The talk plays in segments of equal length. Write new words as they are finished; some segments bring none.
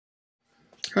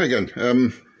Hi again.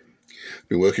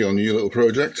 Been working on a new little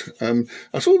project.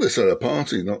 I saw this at a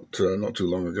party not too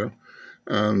long ago,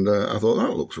 and I thought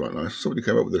that looks right nice. Somebody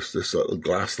came up with this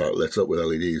glass that lit up with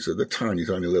LEDs. They're tiny,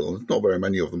 tiny little. Not very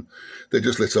many of them. They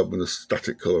just lit up in a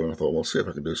static colour, and I thought, well, see if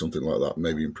I can do something like that,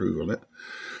 maybe improve on it.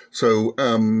 So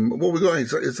what we got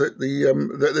is that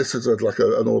this is like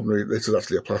an ordinary. This is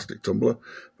actually a plastic tumbler,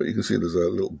 but you can see there's a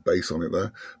little base on it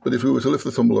there. But if we were to lift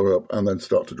the tumbler up and then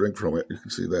start to drink from it, you can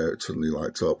see there it suddenly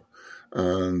lights up.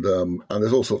 And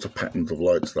there's all sorts of patterns of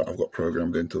lights that I've got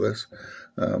programmed into this.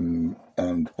 And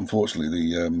unfortunately,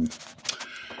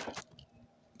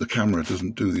 the camera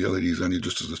doesn't do the LEDs any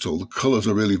justice at all. The colours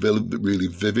are really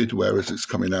vivid, whereas it's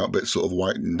coming out a bit sort of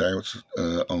whitened out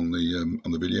on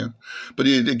the video. But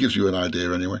it gives you an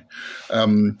idea anyway.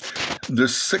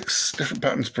 There's 6 different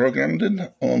patterns programmed in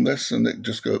on this, and it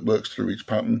just works through each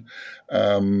pattern.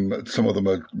 Some of them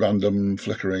are random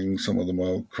flickering, some of them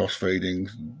are cross-fading,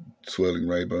 swirling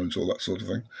rainbows, all that sort of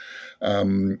thing.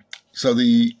 So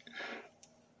the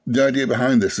idea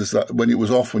behind this is that when it was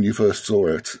off, when you first saw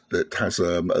it, it has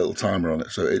a little timer on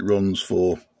it. So it runs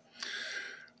for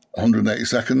 180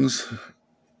 seconds.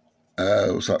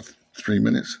 Was that 3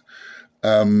 minutes?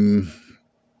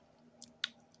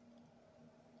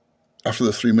 After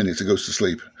the 3 minutes, it goes to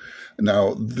sleep.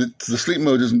 Now, the sleep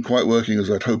mode isn't quite working as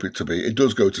I'd hope it to be. It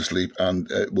does go to sleep, and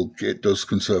it does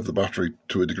conserve the battery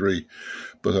to a degree.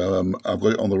 But I've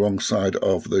got it on the wrong side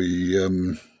of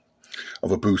the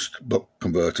of a boost buck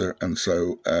converter, and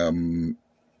so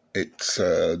it's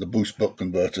the boost buck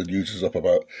converter uses up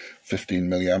about 15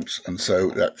 milliamps, and so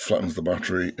that flattens the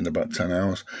battery in about 10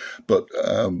 hours. But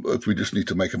if we just need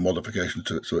to make a modification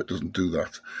to it so it doesn't do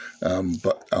that,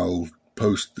 but I'll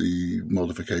post the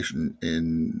modification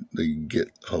in the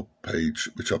GitHub page,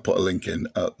 which I'll put a link in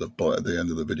at the end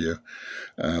of the video,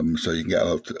 so you can get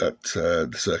out at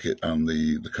the circuit and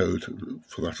the code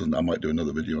for that. And I might do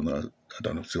another video on that. I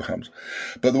don't know, see what happens.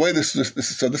 But the way this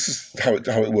is how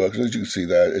it works. As you can see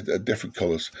there, different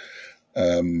colours,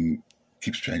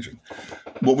 keeps changing.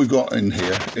 What we've got in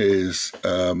here is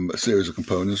a series of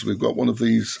components. We've got one of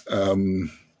these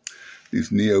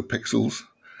NeoPixels.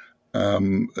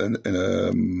 In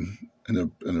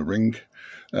a ring.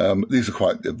 These are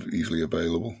quite easily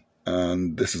available,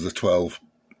 and this is a 12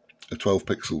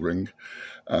 pixel ring.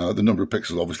 The number of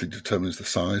pixels obviously determines the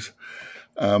size.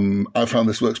 I found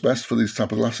this works best for these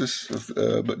type of glasses,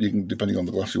 but you can, depending on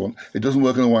the glass you want. It doesn't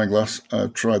work on a wine glass.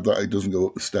 I've tried that. It doesn't go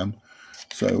up the stem,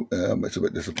 so it's a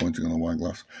bit disappointing on a wine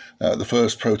glass. The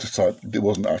first prototype, it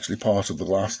wasn't actually part of the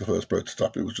glass. The first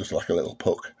prototype, it was just like a little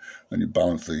puck, and you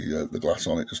balance the glass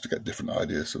on it just to get different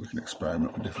ideas, so we can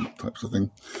experiment with different types of things.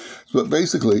 But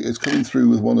basically, it's coming through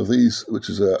with one of these, which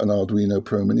is an Arduino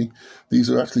Pro Mini. These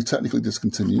are actually technically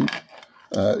discontinued.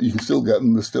 You can still get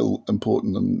them. They're still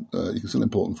important, and you can still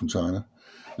import them from China.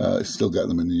 You still get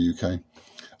them in the UK.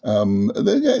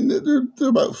 They're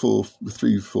about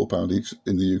 £3-4 each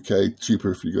in the UK.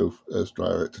 Cheaper if you go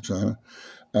direct to China.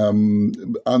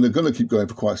 And they're going to keep going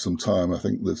for quite some time. I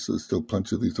think there's still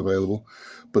plenty of these available,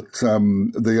 but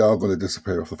they are going to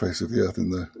disappear off the face of the earth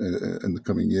in the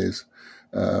coming years,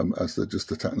 as they're just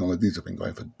the technology. These have been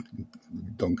going for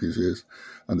donkey's years,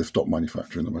 and they've stopped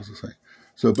manufacturing them, as I say.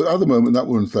 So, but at the moment, that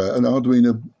one's there. And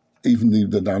Arduino, even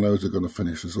the nanos are going to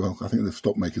finish as well. I think they've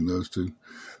stopped making those too.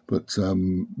 But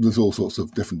there's all sorts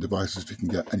of different devices you can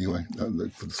get anyway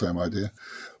for the same idea.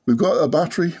 We've got a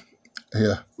battery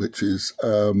here, which is,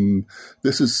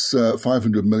 this is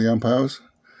 500 milliamp hours.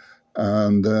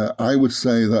 And I would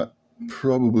say that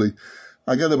probably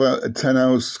I get about 10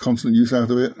 hours constant use out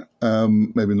of it.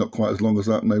 Maybe not quite as long as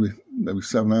that, maybe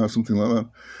 7 hours, something like that.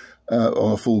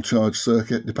 On a full charge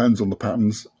circuit. Depends on the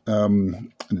patterns,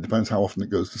 and it depends how often it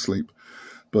goes to sleep.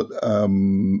 But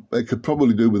it could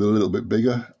probably do with a little bit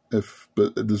bigger,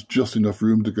 but there's just enough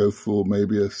room to go for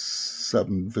maybe a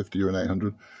 750 or an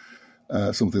 800,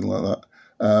 something like that.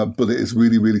 But it is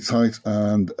really tight,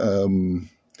 and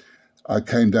I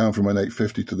came down from an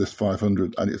 850 to this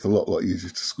 500, and it's a lot easier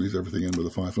to squeeze everything in with a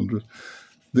 500.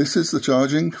 This is the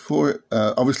charging for it.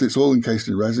 Obviously, it's all encased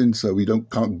in resin, so we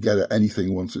can't get at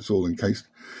anything once it's all encased.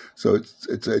 So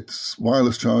it's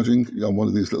wireless charging on one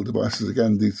of these little devices.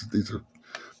 Again, these are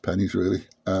pennies really,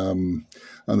 and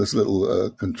there's a little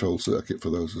control circuit for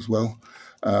those as well.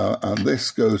 And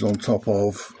this goes on top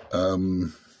of.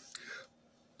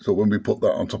 So when we put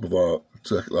that on top of our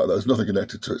circuit like that, there's nothing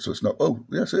connected to it, so it's not. Oh,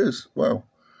 yes, it is. Wow,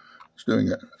 it's doing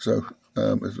it. So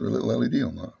is there a little LED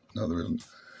on that? No, there isn't.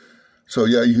 So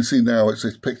yeah, you can see now it's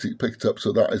picked up.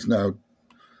 So that is now,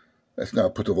 it's now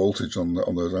put a voltage on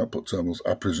those output terminals,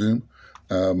 I presume.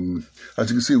 As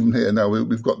you can see from here now,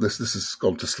 we've got this. This has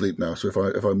gone to sleep now. So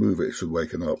if I move it, it should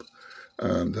waken up.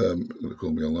 And it's going to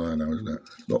call me a liar now, isn't it?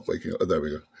 It's not waking up. Oh, there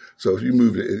we go. So if you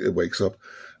move it, it wakes up.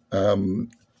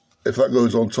 If that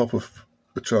goes on top of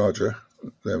the charger,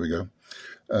 there we go.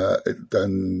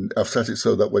 Then I've set it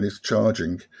so that when it's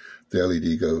charging, the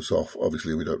LED goes off.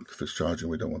 Obviously, if it's charging,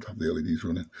 we don't want to have the LEDs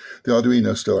running. The Arduino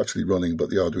is still actually running, but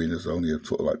the Arduino is only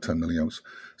sort of like 10 milliamps.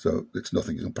 So it's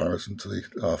nothing in comparison to the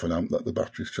half an amp that the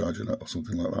battery's charging at or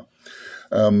something like that.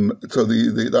 So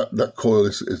that coil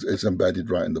is embedded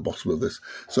right in the bottom of this.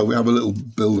 So we have a little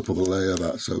build-up of a layer of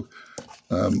that. So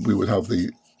we would have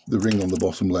the ring on the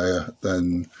bottom layer,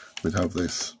 then we'd have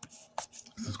this.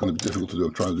 It's going to be difficult to do.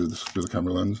 I'm trying to do this through the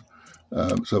camera lens.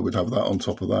 So we'd have that on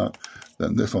top of that,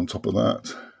 then this on top of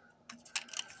that,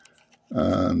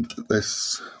 and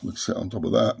this would sit on top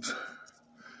of that.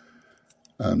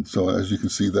 And so as you can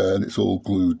see there, and it's all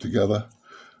glued together.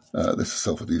 This is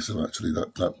self-adhesive actually,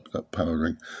 that power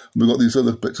ring. And we've got these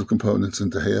other bits of components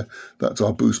into here. That's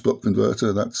our boost buck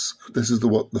converter. This is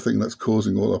the thing that's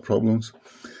causing all our problems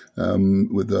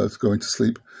with us going to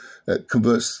sleep. It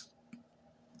converts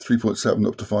 3.7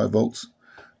 up to 5 volts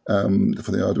for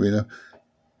the Arduino.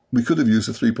 We could have used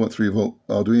a 3.3 volt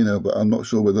Arduino, but I'm not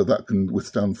sure whether that can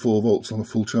withstand 4 volts on a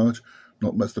full charge.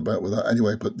 Not messed about with that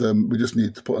anyway, but we just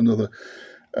need to put another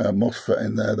MOSFET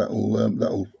in there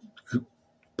that'll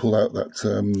pull out that,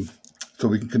 so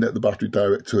we can connect the battery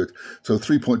direct to it. So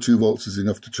 3.2 volts is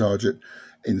enough to charge it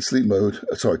in sleep mode,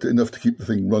 enough to keep the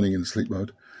thing running in sleep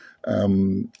mode.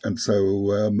 And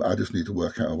so I just need to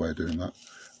work out a way of doing that.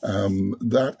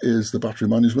 That is the battery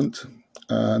management,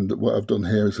 and what I've done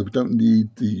here is we don't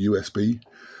need the USB,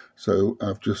 so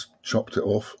I've just chopped it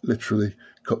off, literally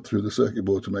cut through the circuit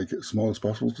board to make it as small as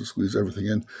possible to squeeze everything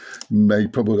in.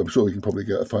 I'm sure we can probably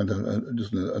find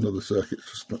just another circuit.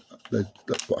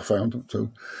 That's what I found. So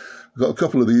I've got a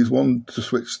couple of these, one to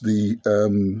switch the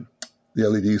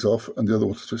LEDs off, and the other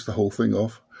one to switch the whole thing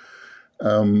off.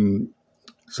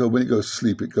 So when it goes to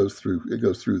sleep, it goes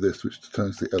through this, which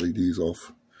turns the LEDs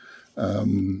off.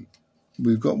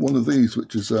 We've got one of these,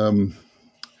 which is a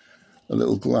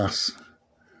little glass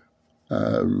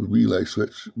relay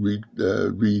switch,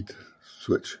 reed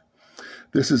switch.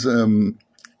 This is a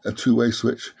two-way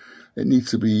switch. It needs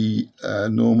to be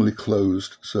normally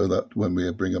closed so that when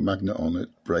we bring a magnet on, it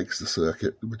breaks the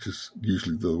circuit, which is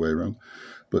usually the other way around.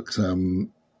 But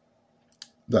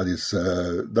that's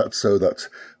so that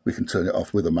we can turn it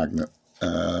off with a magnet.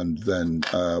 And then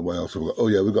what else have we got? Oh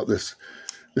yeah, we've got this.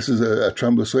 This is a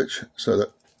trembler switch, so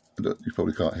that you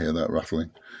probably can't hear that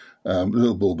rattling. A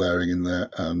little ball bearing in there,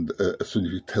 and as soon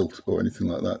as you tilt or anything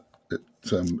like that,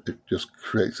 it just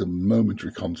creates a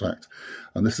momentary contact.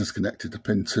 And this is connected to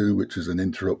pin 2, which is an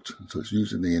interrupt, so it's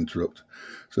using the interrupt.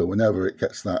 So whenever it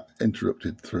gets that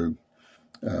interrupted through,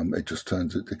 it just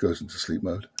it goes into sleep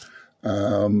mode.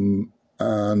 And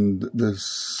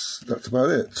that's about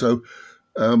it. So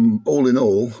all in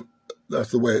all,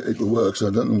 that's the way it will work. So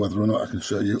I don't know whether or not I can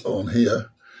show you on here.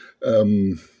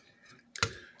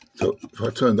 So if I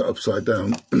turn that upside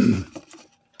down, I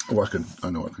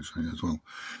know I can show you as well.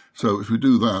 So if we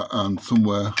do that, and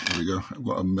somewhere, there we go, I've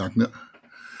got a magnet.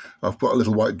 I've put a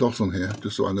little white dot on here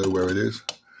just so I know where it is.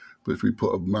 But if we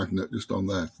put a magnet just on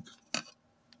there,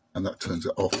 and that turns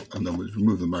it off, and then we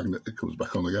remove the magnet, it comes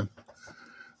back on again,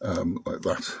 like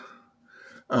that.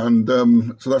 And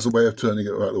so that's a way of turning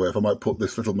it right the way. If I might put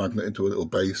this little magnet into a little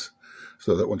base,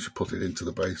 so that once you put it into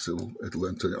the base, it'll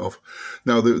then turn it off.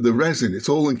 Now the resin, it's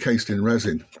all encased in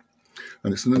resin,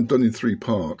 and it's done in 3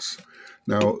 parts.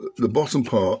 Now the bottom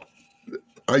part,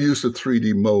 I used a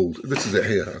 3D mold. This is it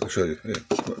here. I can show you. Here,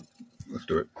 let's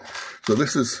do it. So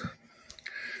this is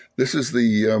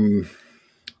the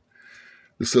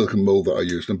silicon mold that I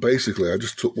used, and basically I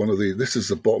just took one of the. This is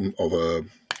the bottom of a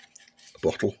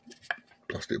bottle.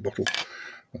 Plastic bottle.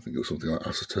 I think it was something like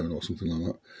acetone or something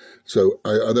like that. So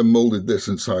I then molded this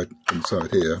inside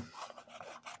here.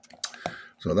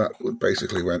 So that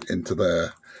basically went into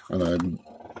there, and I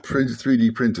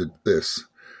 3D printed this,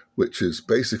 which is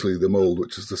basically the mold,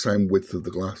 which is the same width of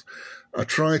the glass. I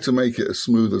tried to make it as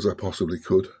smooth as I possibly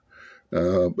could,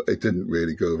 but it didn't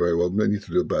really go very well. I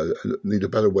need a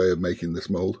better way of making this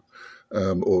mold,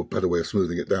 or a better way of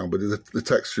smoothing it down. But the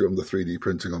texture of the 3D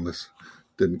printing on this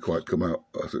didn't quite come out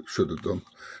as it should have done,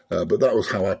 but that was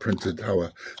how I printed.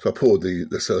 So I poured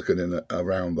the silicon in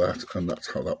around that, and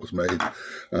that's how that was made.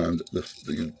 And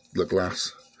the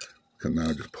glass can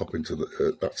now just pop into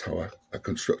the. That's how I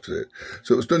constructed it.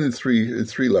 So it was done in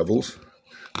three levels.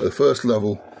 The first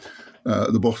level,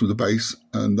 at the bottom of the base,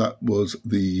 and that was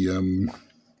the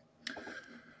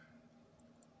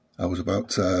was about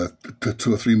 2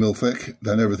 or 3 mil thick.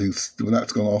 Then when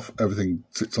that's gone off, everything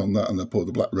sits on that, and then put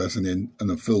the black resin in, and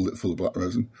then filled it full of black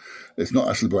resin. It's not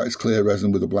actually black; it's clear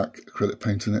resin with a black acrylic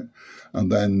paint in it.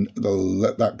 And then they'll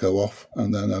let that go off,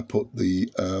 and then I put the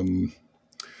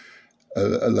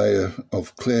a layer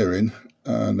of clear in,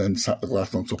 and then sat the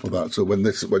glass on top of that. So when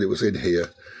it was in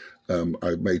here,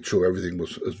 I made sure everything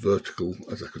was as vertical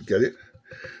as I could get it,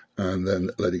 and then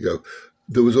let it go.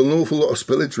 There was an awful lot of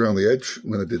spillage around the edge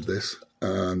when I did this,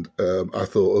 and I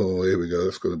thought, oh, here we go,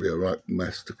 that's going to be a right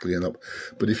mess to clean up.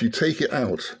 But if you take it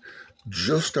out,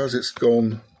 just as it's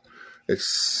gone,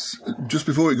 it's just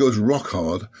before it goes rock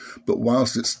hard, but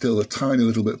whilst it's still a tiny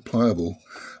little bit pliable,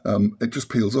 it just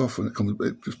peels off, and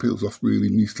it just peels off really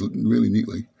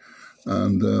neatly,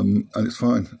 and it's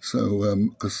fine. So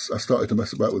because I started to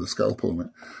mess about with the scalpel on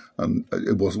it, and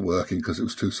it wasn't working because it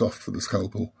was too soft for the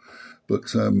scalpel.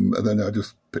 But and then I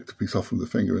just picked a piece off with the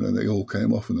finger, and then they all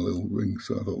came off in a little ring.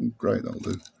 So I thought, great, that'll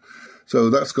do. So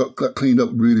that cleaned up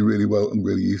really well and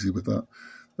really easy with that.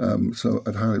 So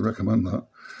I'd highly recommend that.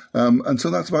 And so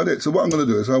that's about it. So what I'm going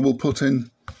to do is I will put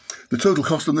in the total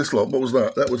cost on this lot. What was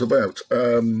that? That was about,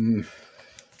 the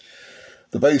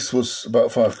base was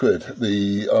about £5.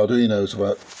 The Arduino's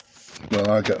about,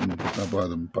 well, I buy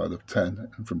them by the 10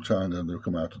 from China, and they'll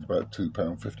come out at about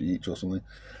 £2.50 each or something.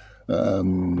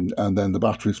 And then the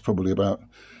battery's probably about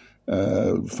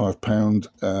 £5,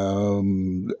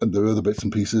 and the other bits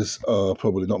and pieces are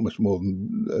probably not much more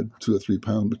than £2 or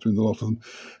 £3 between the lot of them.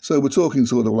 So we're talking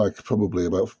sort of like probably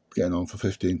about getting on for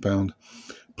 £15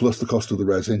 plus the cost of the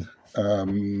resin.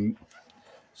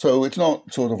 So it's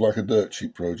not sort of like a dirt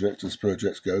cheap project as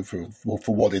projects go for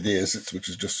what it is, which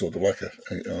is just sort of like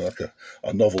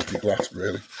a novelty glass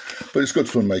really. But it's good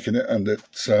fun making it, and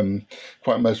it's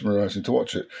quite mesmerising to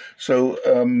watch it. So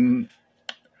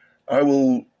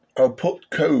I'll put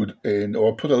code in, or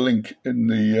I'll put a link in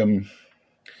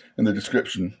the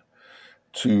description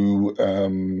to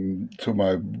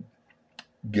my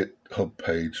GitHub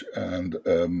page, and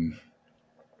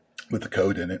with the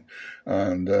code in it,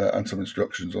 and some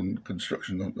instructions on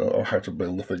construction, or how to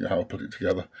build the thing, and how to put it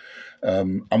together.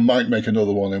 I might make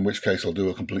another one, in which case I'll do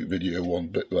a complete video one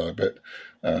bit by bit.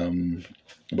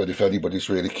 But if anybody's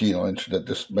really keen on it,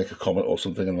 just make a comment or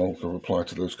something, and I'll reply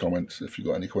to those comments if you've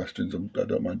got any questions. I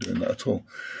don't mind doing that at all.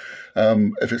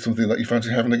 If it's something that you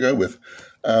fancy having a go with.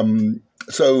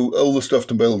 So all the stuff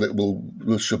to build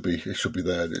it should be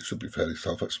there. It should be fairly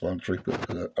self-explanatory, but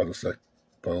as I say,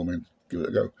 by all means, give it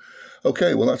a go.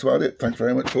 Okay, well, that's about it. Thanks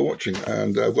very much for watching.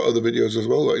 And I've got other videos as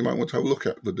well that you might want to have a look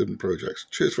at, the different projects.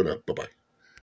 Cheers for now. Bye-bye.